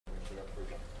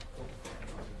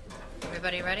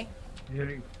Everybody ready?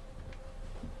 Ready.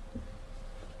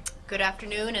 Good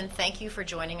afternoon, and thank you for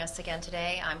joining us again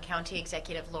today. I'm County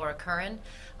Executive Laura Curran.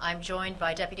 I'm joined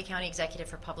by Deputy County Executive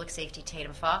for Public Safety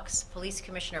Tatum Fox, Police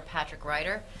Commissioner Patrick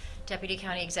Ryder, Deputy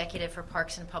County Executive for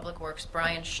Parks and Public Works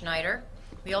Brian Schneider.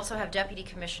 We also have Deputy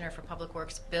Commissioner for Public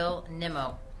Works Bill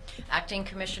Nimmo, Acting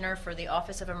Commissioner for the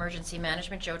Office of Emergency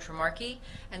Management Joe Tremarchi,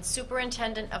 and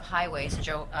Superintendent of Highways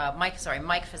Mike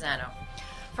Fasano.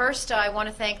 First, I want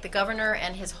to thank the Governor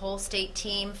and his whole state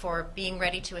team for being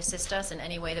ready to assist us in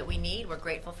any way that we need. We're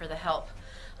grateful for the help.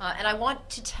 And I want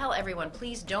to tell everyone,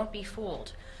 please don't be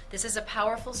fooled. This is a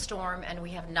powerful storm, and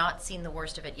we have not seen the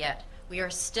worst of it yet. We are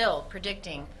still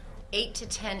predicting 8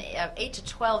 to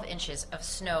 12 inches of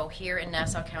snow here in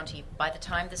Nassau County by the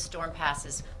time this storm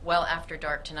passes, well after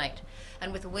dark tonight.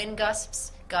 And with wind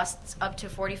gusts up to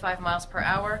 45 miles per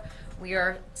hour, we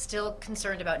are still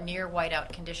concerned about near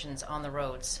whiteout conditions on the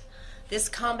roads. This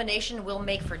combination will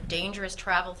make for dangerous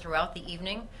travel throughout the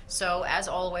evening, so as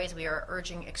always, we are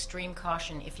urging extreme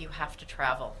caution if you have to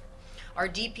travel. Our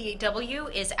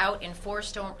DPW is out in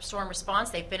storm response.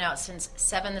 They've been out since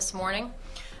 7 this morning,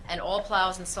 and all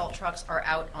plows and salt trucks are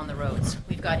out on the roads.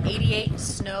 We've got 88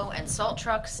 snow and salt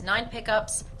trucks, 9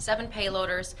 pickups, 7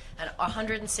 payloaders, and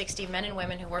 160 men and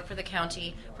women who work for the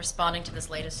county responding to this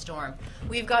latest storm.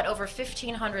 We've got over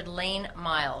 1,500 lane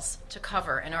miles to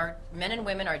cover, and our men and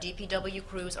women, our DPW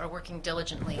crews, are working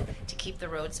diligently to keep the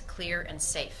roads clear and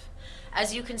safe.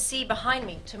 As you can see behind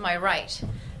me to my right,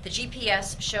 the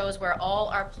GPS shows where all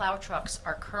our plow trucks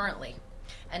are currently,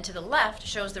 and to the left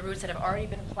shows the routes that have already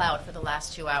been plowed for the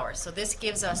last 2 hours. So this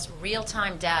gives us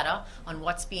real-time data on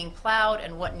what's being plowed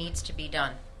and what needs to be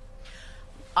done.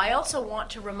 I also want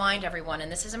to remind everyone,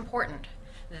 and this is important,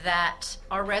 that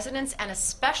our residents and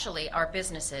especially our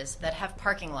businesses that have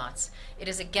parking lots, it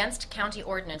is against county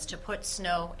ordinance to put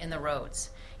snow in the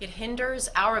roads. It hinders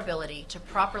our ability to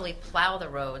properly plow the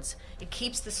roads, it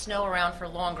keeps the snow around for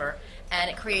longer, and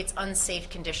it creates unsafe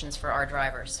conditions for our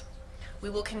drivers. We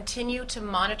will continue to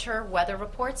monitor weather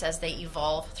reports as they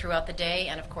evolve throughout the day,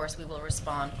 and of course we will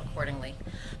respond accordingly.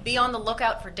 Be on the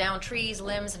lookout for downed trees,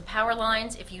 limbs, and power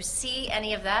lines. If you see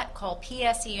any of that, call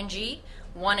PSE&G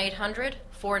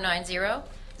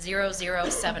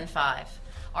 1-800-490-0075.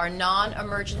 Our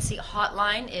non-emergency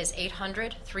hotline is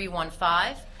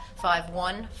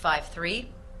 800-315-5153.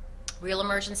 Real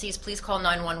emergencies, please call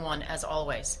 911 as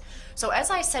always. So as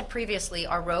I said previously,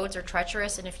 our roads are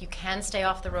treacherous, and if you can stay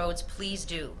off the roads, please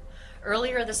do.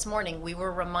 Earlier this morning, we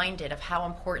were reminded of how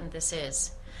important this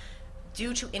is.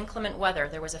 Due to inclement weather,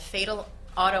 there was a fatal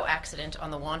auto accident on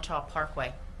the Wantagh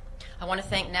Parkway. I want to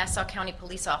thank Nassau County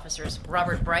police officers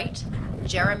Robert Bright,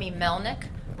 Jeremy Melnick,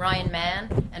 Ryan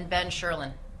Mann, and Ben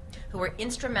Sherlin, who were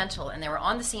instrumental, and they were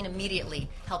on the scene immediately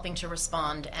helping to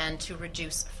respond and to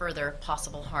reduce further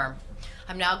possible harm.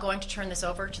 I'm now going to turn this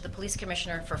over to the Police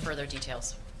Commissioner for further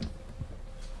details.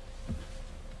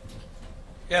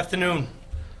 Good afternoon.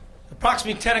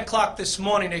 Approximately 10 o'clock this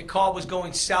morning, a car was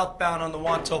going southbound on the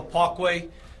Wantagh Parkway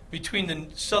between the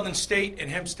Southern State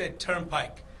and Hempstead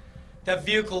Turnpike. That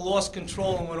vehicle lost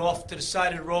control and went off to the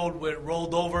side of the road where it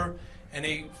rolled over, and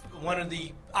one of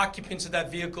the occupants of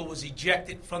that vehicle was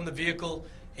ejected from the vehicle.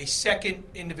 A second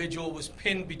individual was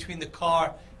pinned between the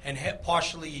car and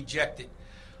partially ejected.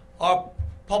 Our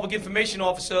Public Information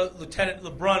Officer, Lieutenant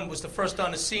LeBrun, was the first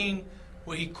on the scene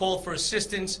where he called for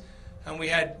assistance, and we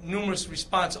had numerous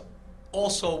responses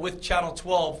also with Channel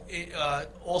 12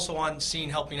 also on the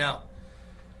scene helping out.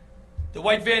 The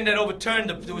white van that overturned,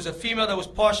 there was a female that was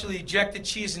partially ejected.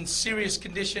 She is in serious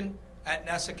condition at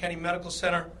Nassau County Medical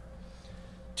Center.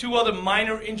 2 other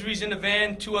minor injuries in the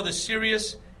van, 2 other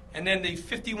serious, and then the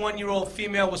 51-year-old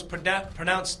female was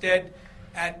pronounced dead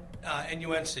at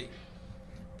NUNC.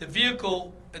 The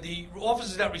vehicle, the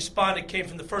officers that responded came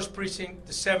from the 1st Precinct,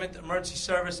 the 7th Emergency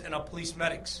Service, and our police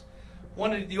medics.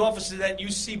 One of the officers that you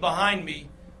see behind me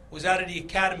was out of the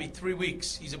academy 3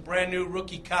 weeks. He's a brand new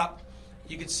rookie cop.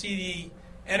 You can see the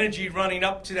energy running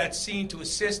up to that scene to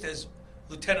assist as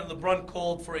Lieutenant LeBrun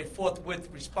called for a forthwith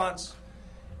response.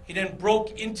 He then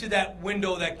broke into that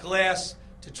window, that glass,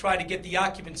 to try to get the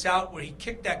occupants out, where he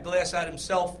kicked that glass out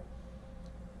himself.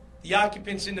 The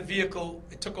occupants in the vehicle,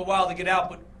 it took a while to get out,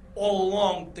 but all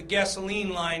along the gasoline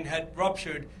line had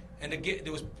ruptured, and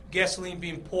there was gasoline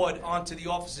being poured onto the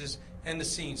officers and the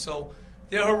scene. So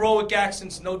their heroic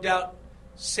actions, no doubt,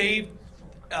 saved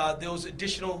those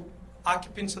additional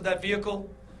occupants of that vehicle.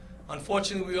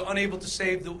 Unfortunately, we were unable to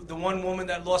save the one woman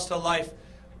that lost her life.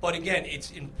 But again,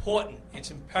 it's important,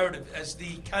 it's imperative, as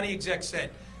the county exec said,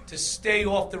 to stay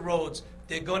off the roads.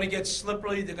 They're going to get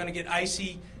slippery, they're going to get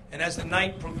icy, And as the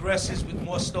night progresses with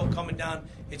more snow coming down,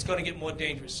 it's going to get more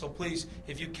dangerous. So please,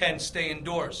 if you can, stay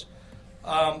indoors.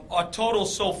 Our total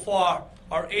so far,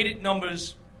 our aided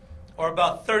numbers are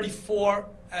about 34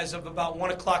 as of about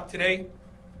 1 o'clock today.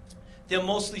 They're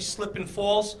mostly slip and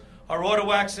falls. Our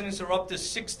auto accidents are up to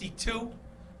 62.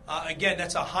 Again,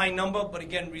 that's a high number, but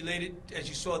again, related, as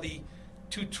you saw, the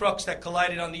 2 trucks that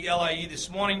collided on the LIE this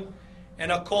morning.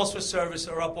 And our calls for service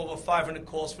are up over 500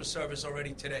 calls for service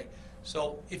already today.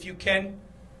 So if you can,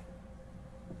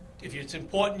 if it's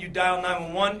important, you dial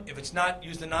 911. If it's not,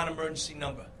 use the non-emergency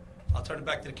number. I'll turn it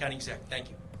back to the county exec. Thank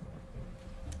you.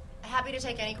 Happy to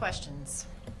take any questions.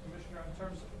 Commissioner, in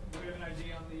terms of, do we have an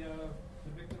ID on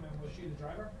the victim, and was she the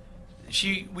driver?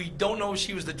 We don't know if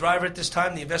she was the driver at this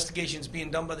time. The investigation is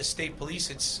being done by the state police.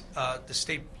 It's the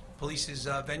state police's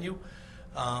venue.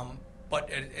 But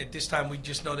at this time, we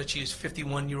just know that she is a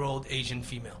 51-year-old Asian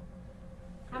female.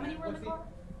 How many were in the car?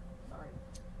 Sorry.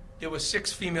 There were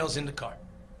 6 females in the car.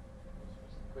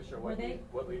 Commissioner, Were they-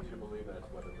 what leads you to believe that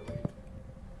it's weather-related?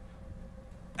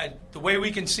 And the way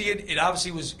we can see it, it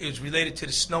obviously was related to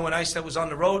the snow and ice that was on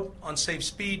the road, unsafe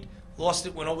speed, lost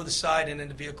it, went over the side, and then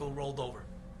the vehicle rolled over.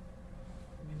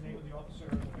 Can you name the officer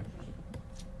in the pictures?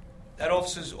 That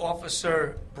officer's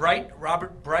Officer Bright,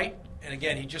 Robert Bright, and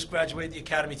again, he just graduated the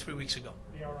academy 3 weeks ago.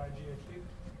 B-R-I-G-H-T?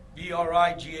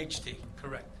 B-R-I-G-H-T,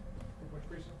 correct. Which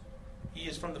precinct? He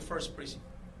is from the 1st precinct.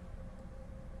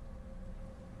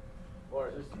 Laura,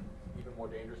 is this even more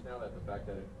dangerous now that the fact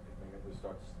that it was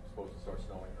supposed to start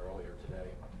snowing earlier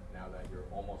today, now that you're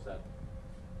almost at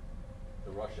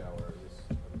the rush hour?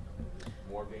 Is this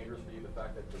more dangerous for you, the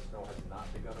fact that the snow has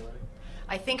not begun already?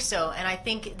 I think so, and I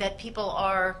think that people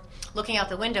are looking out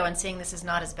the window and seeing this is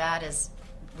not as bad as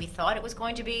we thought it was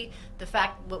going to be. The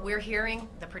fact, what we're hearing,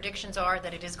 the predictions are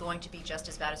that it is going to be just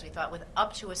as bad as we thought, with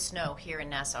up to a snow here in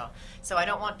Nassau. So I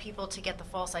don't want people to get the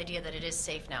false idea that it is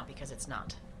safe now, because it's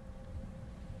not.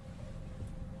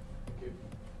 Thank you.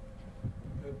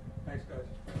 Good. Thanks, guys.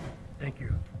 Thank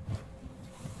you.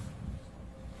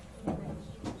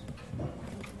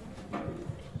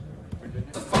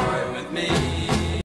 Fine with me.